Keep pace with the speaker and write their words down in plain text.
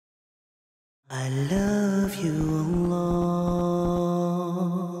I love you, Allah.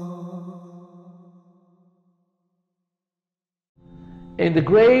 In the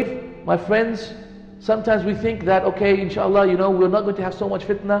grave, my friends, sometimes we think that, okay, inshallah, we're not going to have so much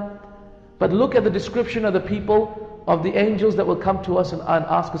fitna. But look at the description of the people, of the angels that will come to us and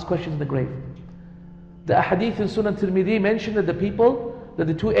ask us questions in the grave. The ahadith in Sunan Tirmidhi mentioned that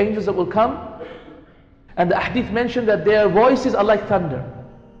the two angels that will come, and the ahadith mentioned that their voices are like thunder.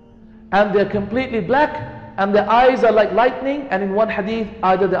 And they're completely black, and their eyes are like lightning, and in one hadith,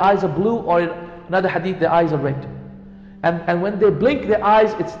 either the eyes are blue, or in another hadith, their eyes are red. And when they blink their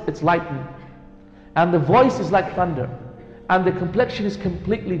eyes, it's lightning. And the voice is like thunder. And the complexion is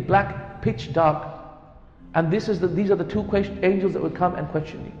completely black, pitch dark. And these are the two angels that will come and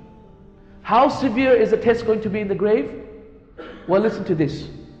question you. How severe is the test going to be in the grave? Well, listen to this.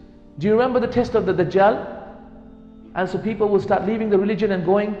 Do you remember the test of the Dajjal? And so people will start leaving the religion and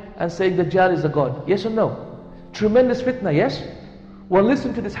going and saying Dajjal is a god. Yes or no? Tremendous fitna, yes? Well,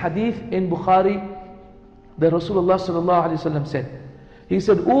 listen to this hadith in Bukhari that Rasulullah sallallahu alaihi wasallam said. He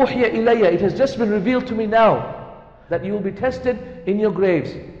said, "Uhiya ilayya," it has just been revealed to me now that you will be tested in your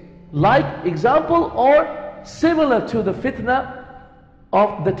graves. Like example or similar to the fitna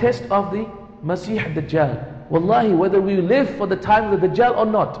of the test of the Masih Dajjal. Wallahi, whether we live for the time of the Dajjal or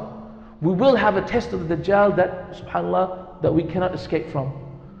not, we will have a test of the Dajjal that, subhanAllah, that we cannot escape from.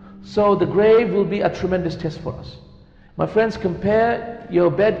 So the grave will be a tremendous test for us. My friends, compare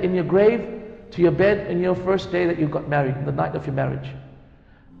your bed in your grave to your bed in your first day that you got married, the night of your marriage.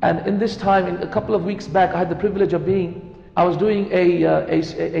 And in this time, in a couple of weeks back, I had the privilege of I was doing a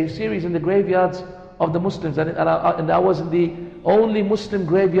series in the graveyards of the Muslims, and I was in the only Muslim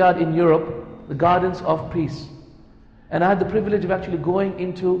graveyard in Europe, the Gardens of Peace. And I had the privilege of actually going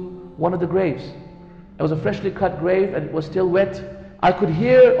into one of the graves. It was a freshly cut grave and it was still wet. I could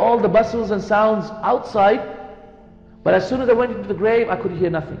hear all the bustles and sounds outside, but as soon as I went into the grave, I could hear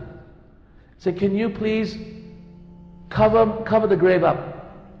nothing. I said, "Can you please cover the grave up?"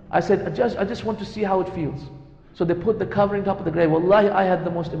 I said, I just want to see how it feels. So they put the covering top of the grave. Wallahi, I had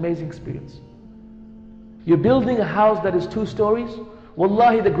the most amazing experience. You're building a house that is 2 stories.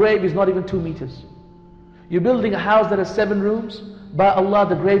 Wallahi, the grave is not even 2 meters. You're building a house that has 7 rooms. By Allah,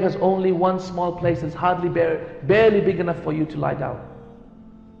 the grave has only one small place. It's hardly barely big enough for you to lie down.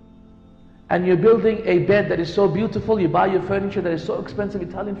 And you're building a bed that is so beautiful. You buy your furniture that is so expensive,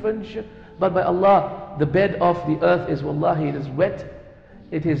 Italian furniture. But by Allah, the bed of the earth is, wallahi, it is wet,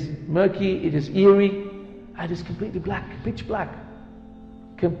 it is murky, it is eerie, and it is completely black, pitch black.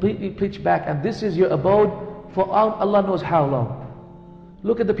 Completely pitch black. And this is your abode for Allah knows how long.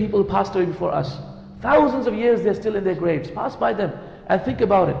 Look at the people who passed away before us. Thousands of years they're still in their graves. Pass by them and think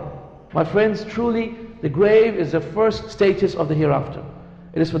about it. My friends, truly the grave is the first status of the hereafter.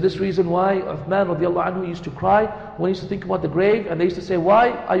 It is for this reason why Uthman radiallahu anhu used to cry when he used to think about the grave, and they used to say,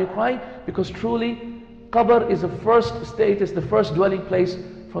 "Why are you crying?" Because truly qabr is the first status, the first dwelling place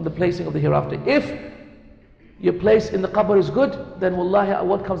from the placing of the hereafter. If your place in the qabr is good, then wallahi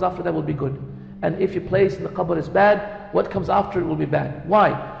what comes after that will be good. And if your place in the qabr is bad, what comes after it will be bad.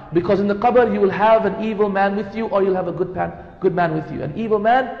 Why? Because in the qabr you will have an evil man with you, or you'll have a good man with you. An evil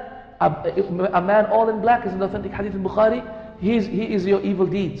man, a man all in black, is an authentic hadith in Bukhari. He is your evil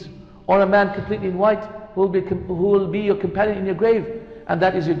deeds. Or a man completely in white who will be your companion in your grave, and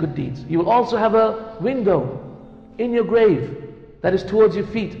that is your good deeds. You will also have a window in your grave that is towards your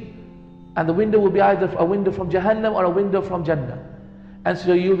feet, and the window will be either a window from Jahannam or a window from Jannah. And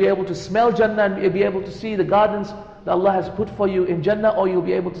so you'll be able to smell Jannah, and you'll be able to see the gardens that Allah has put for you in Jannah, or you'll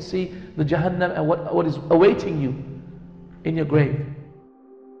be able to see the Jahannam and what is awaiting you in your grave.